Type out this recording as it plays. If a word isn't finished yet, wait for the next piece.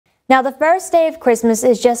Now, the first day of Christmas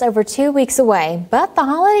is just over 2 weeks away, but the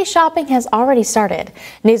holiday shopping has already started.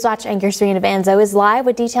 Newswatch anchor Serena Davanzo is live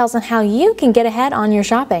with details on how you can get ahead on your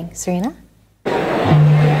shopping. Serena?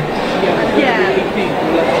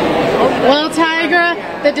 Well,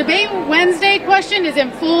 Tigra, the Debate Wednesday question is in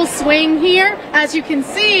full swing here, as you can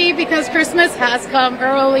see, because Christmas has come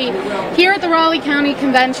early. Here at the Raleigh County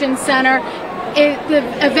Convention Center, the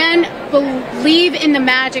event Believe in the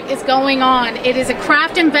Magic is going on. It is a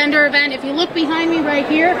craft and vendor event. If you look behind me right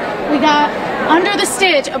here, we got under the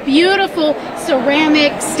stage a beautiful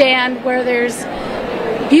ceramic stand where there's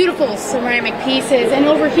beautiful ceramic pieces. And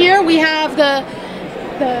over here we have the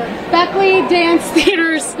Beckley Dance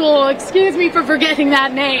Theater School. Excuse me for forgetting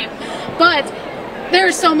that name. But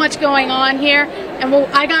there's so much going on here. And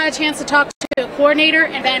I got a chance to talk to a coordinator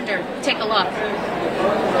and vendor. Take a look.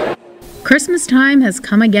 Christmas time has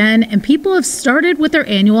come again, and people have started with their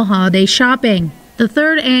annual holiday shopping. The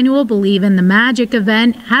third annual Believe in the Magic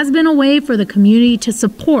event has been a way for the community to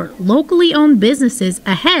support locally owned businesses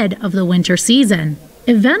ahead of the winter season.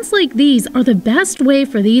 Events like these are the best way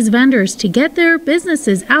for these vendors to get their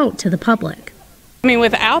businesses out to the public. I mean,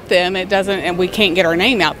 without them, it doesn't, and we can't get our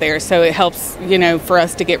name out there. So it helps, for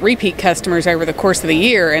us to get repeat customers over the course of the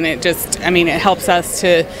year. And it just, it helps us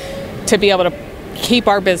to be able to keep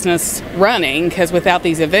our business running, because without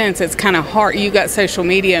these events, it's kind of hard. You got social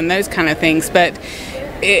media and those kind of things, but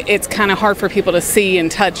it's kind of hard for people to see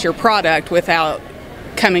and touch your product without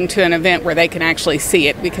coming to an event where they can actually see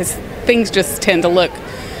it, because things just tend to look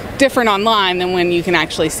different online than when you can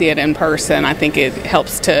actually see it in person. I think it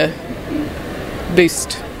helps to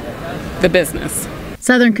boost the business.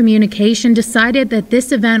 Southern Communication decided that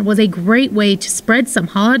this event was a great way to spread some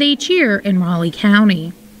holiday cheer in Raleigh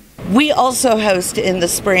County. We also host in the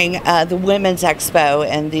spring the Women's Expo,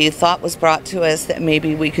 and the thought was brought to us that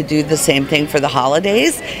maybe we could do the same thing for the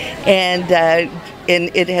holidays, and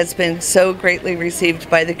it has been so greatly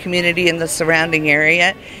received by the community in the surrounding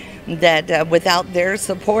area that without their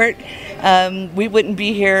support, we wouldn't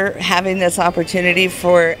be here having this opportunity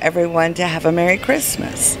for everyone to have a Merry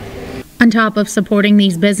Christmas. On top of supporting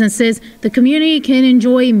these businesses, the community can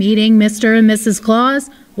enjoy meeting Mr. and Mrs.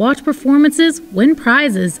 Claus, watch performances, win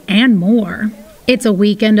prizes, and more. It's a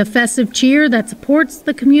weekend of festive cheer that supports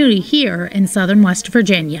the community here in Southern West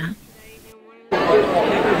Virginia. And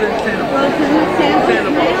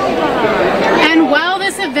while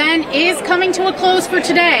this event is coming to a close for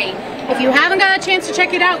today, if you haven't got a chance to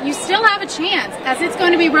check it out, you still have a chance, as it's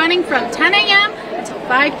going to be running from 10 a.m. until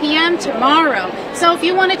 5 p.m. tomorrow. So if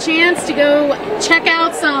you want a chance to go check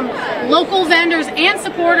out some local vendors and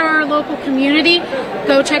support our local community,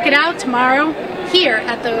 go check it out tomorrow here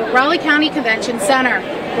at the Raleigh County Convention Center.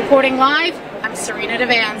 Reporting live, I'm Serena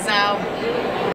Davanzo.